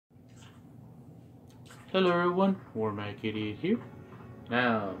Hello everyone, Warmac88 here.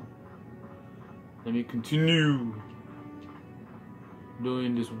 Now, let me continue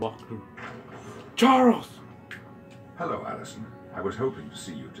doing this walkthrough. Charles! Hello, Allison. I was hoping to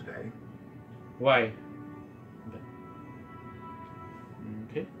see you today. Why?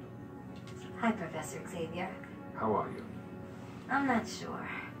 Okay. Hi, Professor Xavier. How are you? I'm not sure.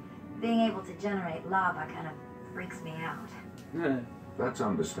 Being able to generate lava kind of freaks me out. That's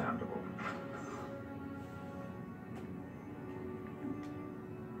understandable.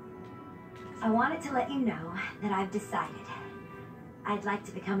 I wanted to let you know that I've decided. I'd like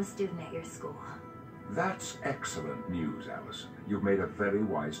to become a student at your school. That's excellent news, Allison. You've made a very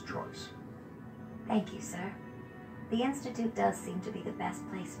wise choice. Thank you, sir. The Institute does seem to be the best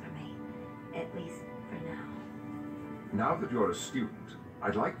place for me, at least for now. Now that you're a student,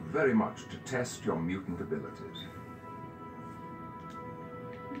 I'd like very much to test your mutant abilities.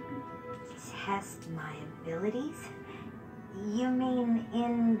 Test my abilities? You mean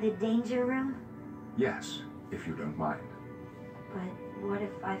in the danger room? Yes, if you don't mind. But what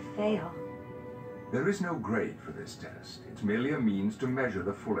if I fail? There is no grade for this test. It's merely a means to measure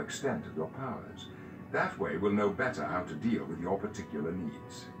the full extent of your powers. That way we'll know better how to deal with your particular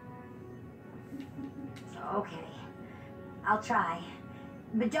needs. Okay. I'll try.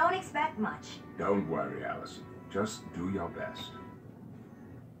 But don't expect much. Don't worry, Allison. Just do your best.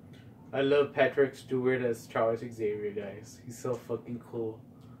 I love Patrick Stewart as Charles Xavier, guys. He's so fucking cool.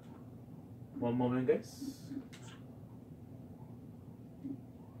 One moment, guys.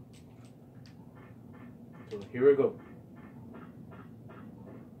 So here we go.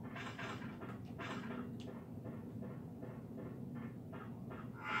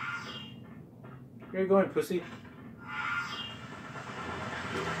 Where you going, pussy?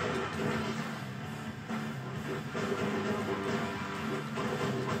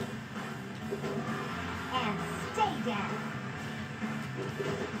 And stay down.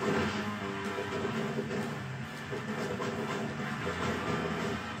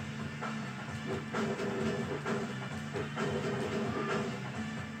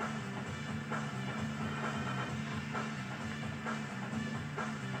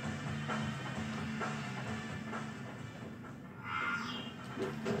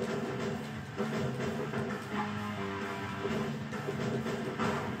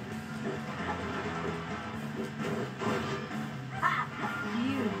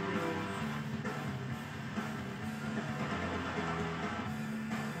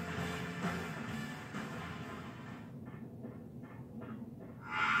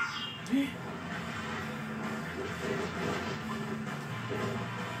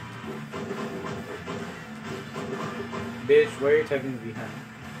 Bitch, why are you tagging me behind?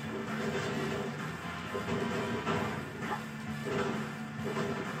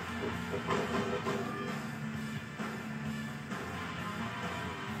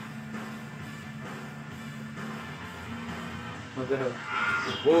 What the hell?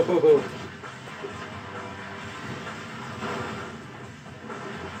 Whoa!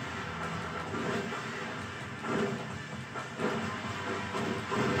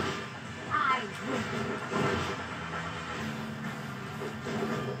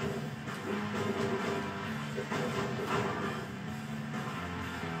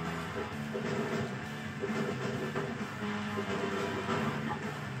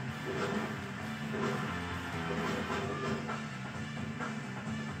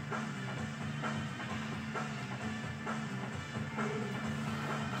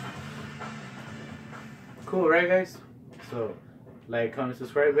 Cool, right, guys? So, like, comment,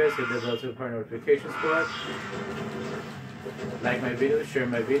 subscribe, guys. Hit the bell to part notification squad. Like my videos, share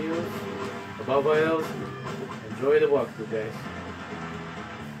my videos. Above all else, enjoy the walkthrough, guys.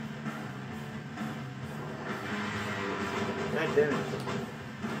 God damn it.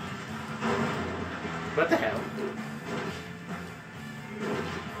 What the hell?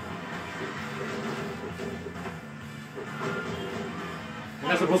 You're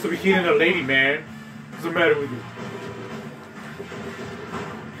not supposed to be hitting a lady, man. What's the matter with you?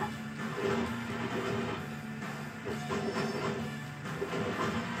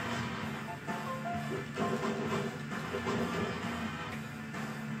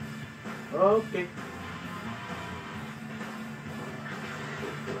 Okay.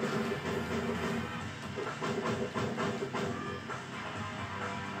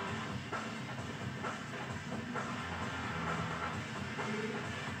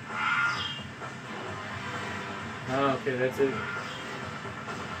 Oh, okay, that's it.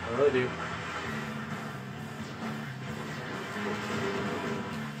 Oh, dude.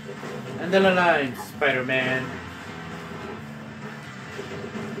 And the line, Spider-Man.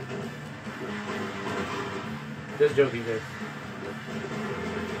 Just joking, guys.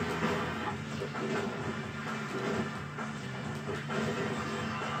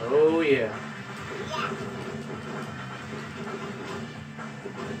 Oh yeah.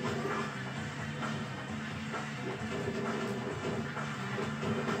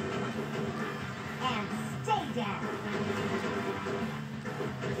 And stay down.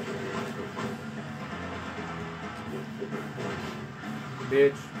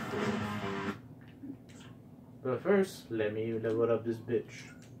 Bitch. But first, let me level up this bitch.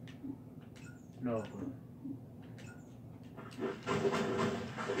 No.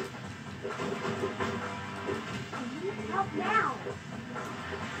 I need help now.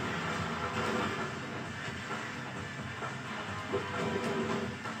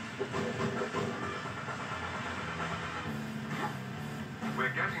 We're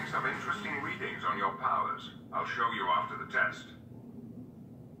getting some interesting readings on your powers. I'll show you after the test.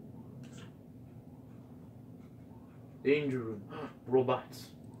 Danger room. Robots.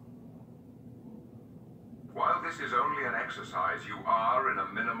 While this is only an exercise, you are in a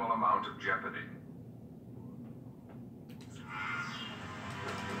minimal amount of jeopardy.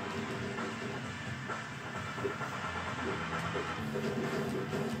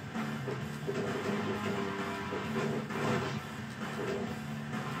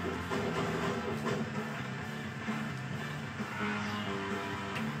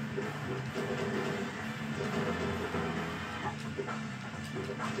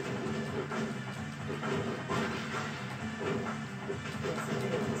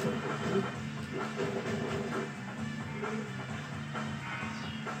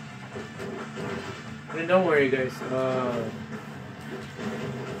 And don't worry, guys.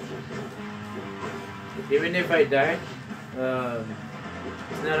 Even if I die,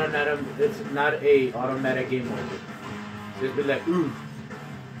 it's not a automatic game mode. Just be like, ooh,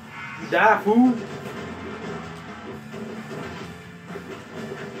 you die, fool.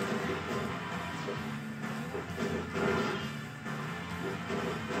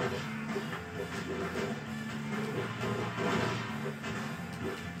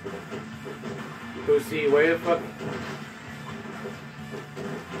 Go see where the fuck.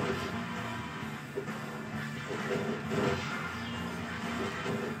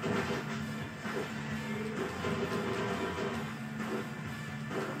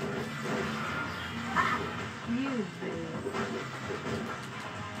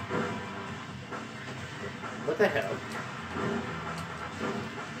 What the hell?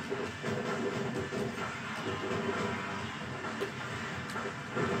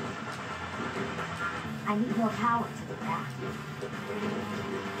 I need more power to do that.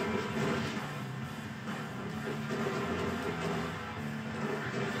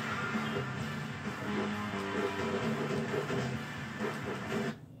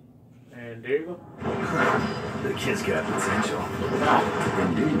 And there you go. The kid's got potential.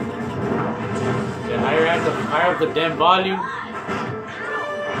 Indeed. Yeah, higher up the damn volume.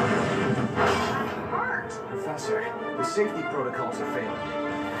 Professor, the safety protocols are failing.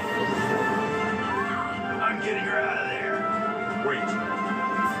 I'm getting her out of there. Wait.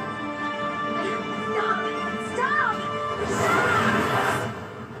 Stop!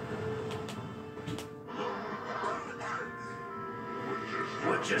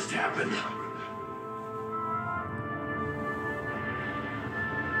 What just happened?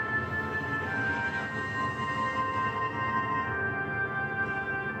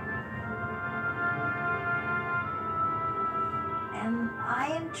 Am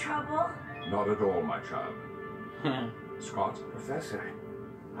I in trouble? Not at all, my child. Scott? Professor,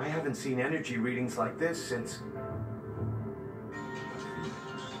 I haven't seen energy readings like this since...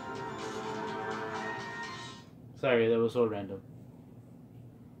 Sorry, that was so random.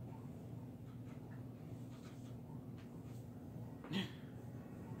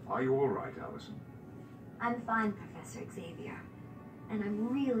 Are you all right, Allison? I'm fine, Professor Xavier. And I'm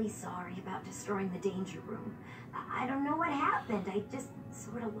really sorry about destroying the danger room. I don't know what happened. I just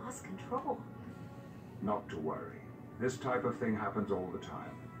sort of lost control. Not to worry. This type of thing happens all the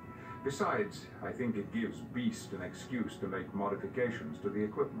time. Besides, I think it gives Beast an excuse to make modifications to the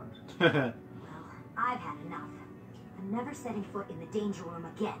equipment. Well, I've had enough. I'm never setting foot in the danger room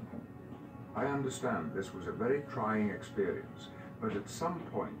again. I understand this was a very trying experience, but at some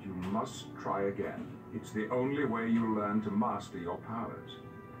point you must try again. It's the only way you learn to master your powers.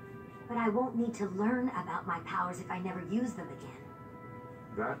 But I won't need to learn about my powers if I never use them again.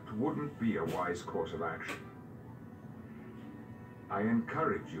 That wouldn't be a wise course of action. I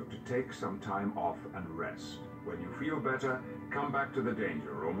encourage you to take some time off and rest. When you feel better, come back to the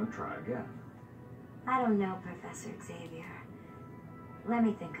danger room and try again. I don't know, Professor Xavier. Let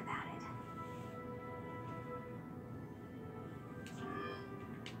me think about it.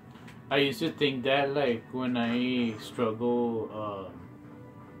 I used to think that, like, when I struggle,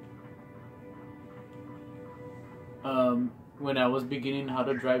 when I was beginning how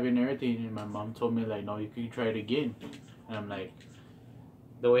to drive and everything, and my mom told me, like, no, you can try it again. And I'm like,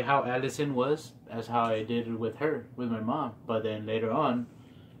 the way how Allison was, that's how I did it with her, with my mom. But then later on,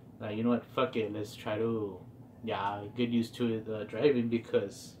 like, you know what, fuck it, let's try to, get used to it, driving,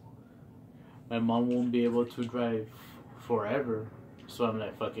 because my mom won't be able to drive forever. So I'm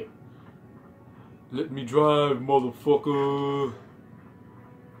like, fuck it. Let me drive, motherfucker.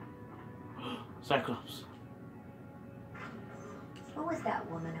 Cyclops. Who was that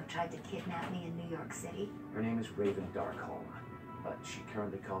woman who tried to kidnap me in New York City? Her name is Raven Darkholm, but she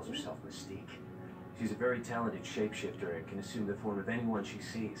currently calls herself Mystique. She's a very talented shapeshifter and can assume the form of anyone she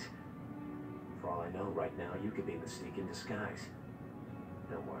sees. For all I know, right now, you could be Mystique in disguise.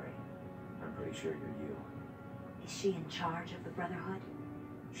 Don't worry. I'm pretty sure you're you. Is she in charge of the Brotherhood?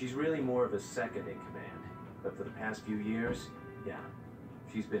 She's really more of a second in command. But for the past few years, yeah,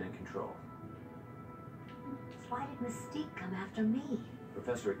 she's been in control. Why did Mystique come after me?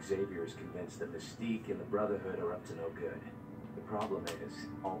 Professor Xavier is convinced that Mystique and the Brotherhood are up to no good. The problem is,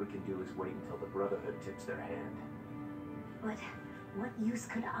 all we can do is wait until the Brotherhood tips their hand. But what use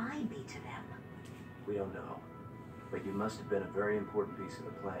could I be to them? We don't know. But you must have been a very important piece of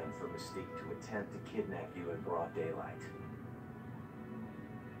the plan for Mystique to attempt to kidnap you in broad daylight.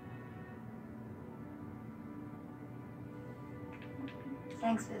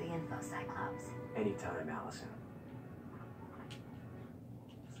 Thanks for the info, Cyclops. Anytime, Allison.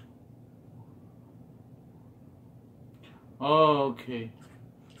 Oh, okay.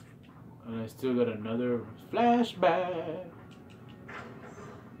 And I still got another flashback.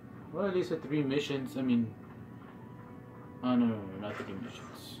 Well, at least 3 missions. I mean, oh no, not 3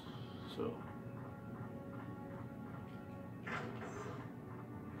 missions. So.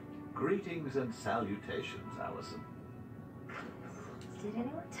 Greetings and salutations, Allison. Did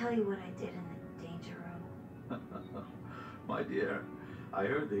anyone tell you what I did in the danger room? My dear, I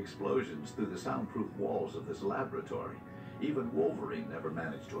heard the explosions through the soundproof walls of this laboratory. Even Wolverine never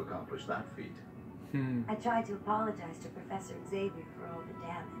managed to accomplish that feat. I tried to apologize to Professor Xavier for all the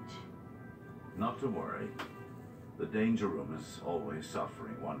damage. Not to worry. The danger room is always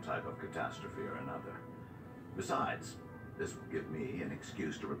suffering one type of catastrophe or another. Besides, this will give me an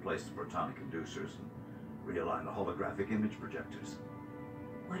excuse to replace the protonic inducers and realign the holographic image projectors.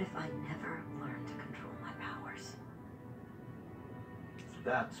 What if I never learn to control my powers?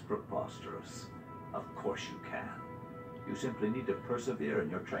 That's preposterous. Of course you can. You simply need to persevere in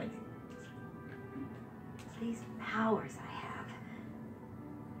your training. These powers I have,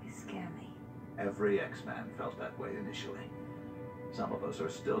 they scare me. Every X-Man felt that way initially. Some of us are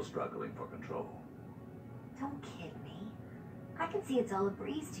still struggling for control. Don't kid me. I can see it's all a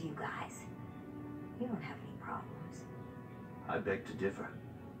breeze to you guys. You don't have any problems. I beg to differ.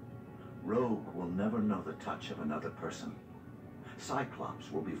 Rogue will never know the touch of another person.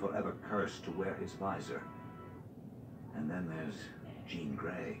 Cyclops will be forever cursed to wear his visor. And then there's Jean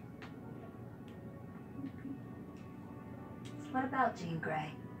Grey. What about Jean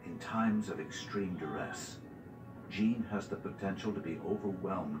Grey? In times of extreme duress, Jean has the potential to be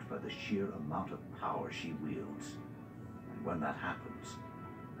overwhelmed by the sheer amount of power she wields. And when that happens,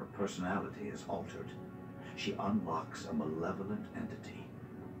 her personality is altered. She unlocks a malevolent entity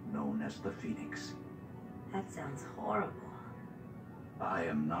known as the Phoenix. That sounds horrible. I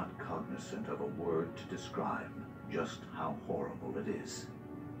am not cognizant of a word to describe just how horrible it is.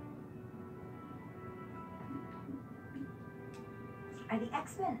 Are the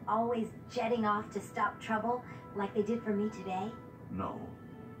X-Men always jetting off to stop trouble, like they did for me today? No,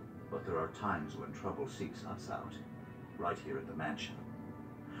 but there are times when trouble seeks us out, right here at the mansion.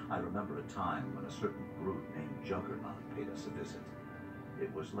 I remember a time when a certain brute named Juggernaut paid us a visit.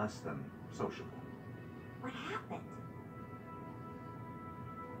 It was less than sociable. What happened?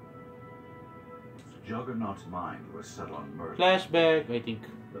 Juggernaut's mind was set on murder. Flashback, I think.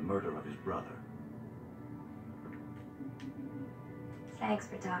 The murder of his brother. Thanks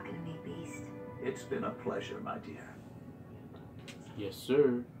for talking to me, Beast. It's been a pleasure, my dear. Yes,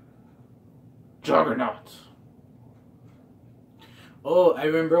 sir. Juggernaut. Oh, I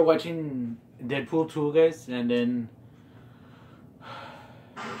remember watching Deadpool 2, guys, and then...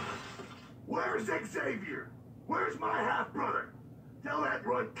 Where's Xavier? Where's my half-brother? Tell that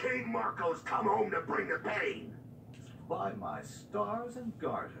runt King Marco's come home to bring the pain. By my stars and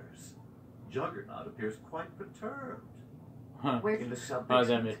garters, Juggernaut appears quite perturbed. Huh. We're in the sub Oh,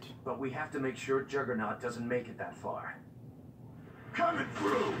 damn it. but we have to make sure Juggernaut doesn't make it that far. Coming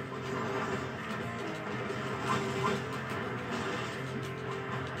through!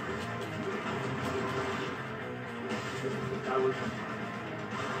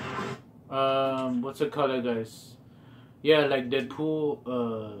 what's it called, guys? Yeah, like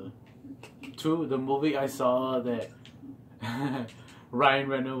Deadpool 2, the movie I saw that Ryan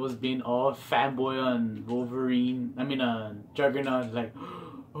Reynolds was being all fanboy on Wolverine. I mean, Juggernaut, like,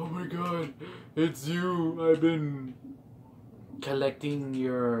 oh my god, it's you. I've been collecting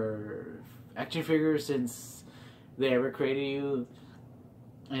your action figures since they ever created you.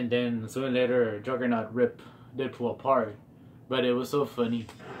 And then soon later, Juggernaut ripped Deadpool apart. But it was so funny.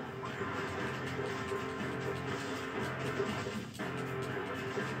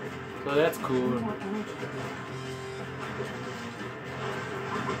 So that's cool.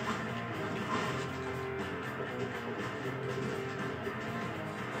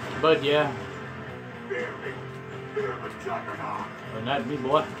 But yeah. Oh, not me,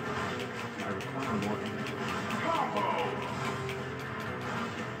 boy. I require more energy.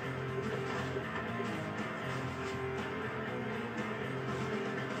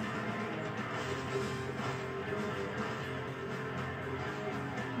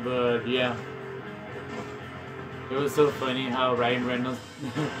 But yeah, it was so funny how Ryan Reynolds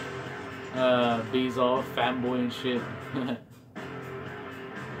be's all fanboy and shit.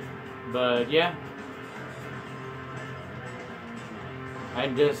 But yeah, I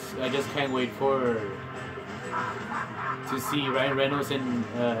just can't wait to see Ryan Reynolds in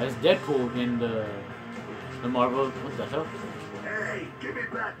as Deadpool in the Marvel. What the hell? Hey, give me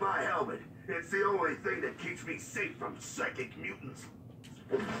back my helmet. It's the only thing that keeps me safe from psychic mutants.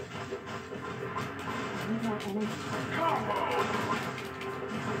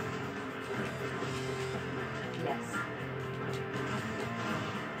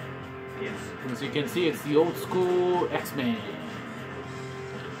 Yes. As you can see, it's the old school X-Men.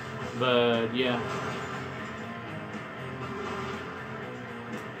 But yeah.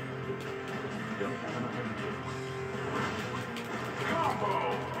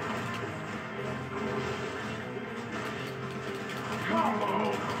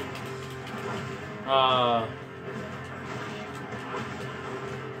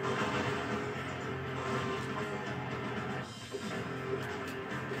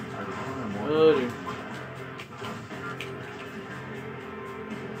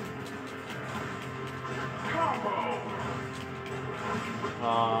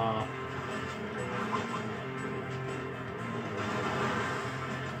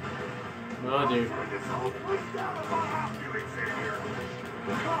 Oh dear. Oh dear.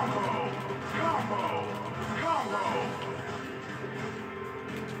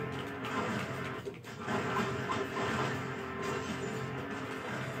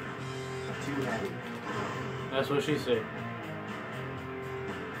 Too heavy. That's what she said.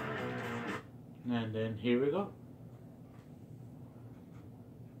 And then here we go.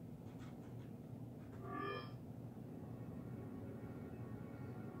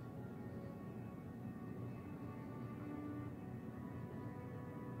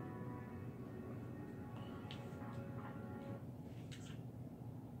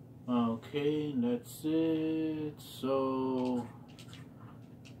 Okay, that's it. So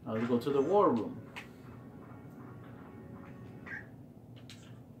I'll go to the war room.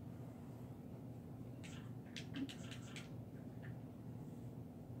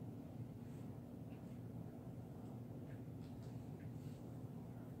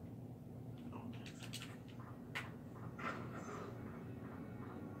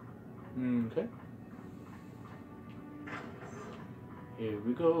 Okay. Here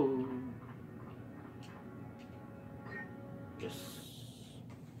we go. Yes.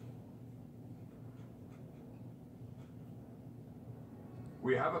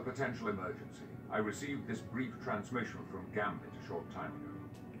 We have a potential emergency. I received this brief transmission from Gambit a short time ago.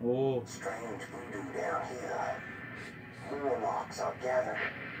 Oh. Strange voodoo down here. Warlocks are gathered.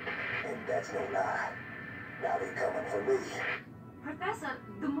 And that's no lie. Now they're coming for me. Professor,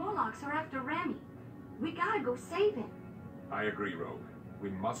 the Morlocks are after Remy. We gotta go save him. I agree, Rogue. We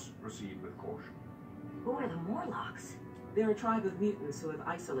must proceed with caution. Who are the Morlocks? They're a tribe of mutants who have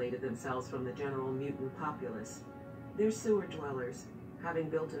isolated themselves from the general mutant populace. They're sewer dwellers, having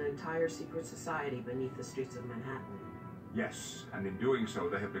built an entire secret society beneath the streets of Manhattan. Yes, and in doing so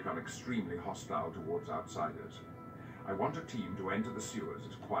they have become extremely hostile towards outsiders. I want a team to enter the sewers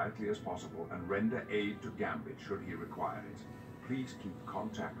as quietly as possible and render aid to Gambit should he require it. Please keep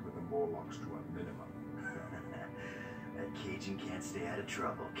contact with the Morlocks to a minimum. That Cajun can't stay out of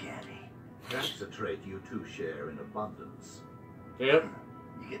trouble, can he? That's a trait you two share in abundance. Yep.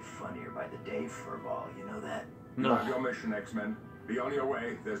 You get funnier by the day, Furball, you know that? You No. have your mission, X-Men. Be on your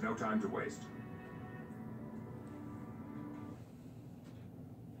way. There's no time to waste.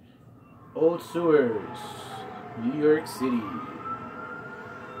 Old sewers, New York City.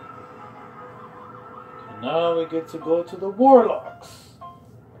 now we get to go to the Warlocks.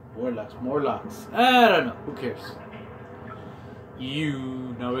 Morlocks. I don't know. Who cares?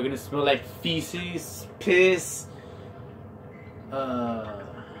 Now we're gonna smell like feces, piss.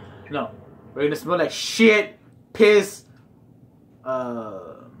 No. We're gonna smell like shit, piss,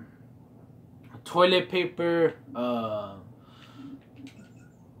 toilet paper,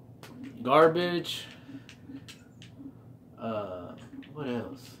 garbage, what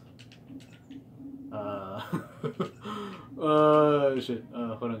else? Shit.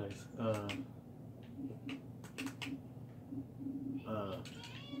 Hold on, guys.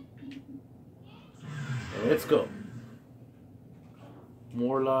 Let's go.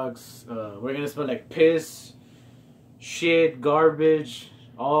 Morlocks. We're gonna smell like piss, shit, garbage,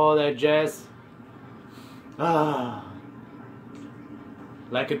 all that jazz.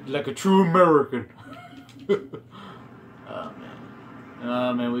 Like a true American.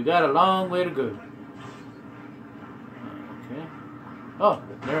 Oh man, we got a long way to go. Okay. Oh,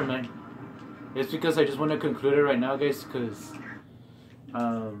 never mind. It's because I just want to conclude it right now, guys, because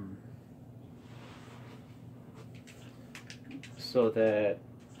so that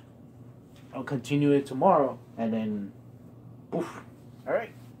I'll continue it tomorrow, and then poof.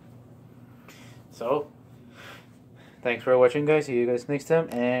 Alright. So, thanks for watching, guys. See you guys next time,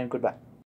 and goodbye.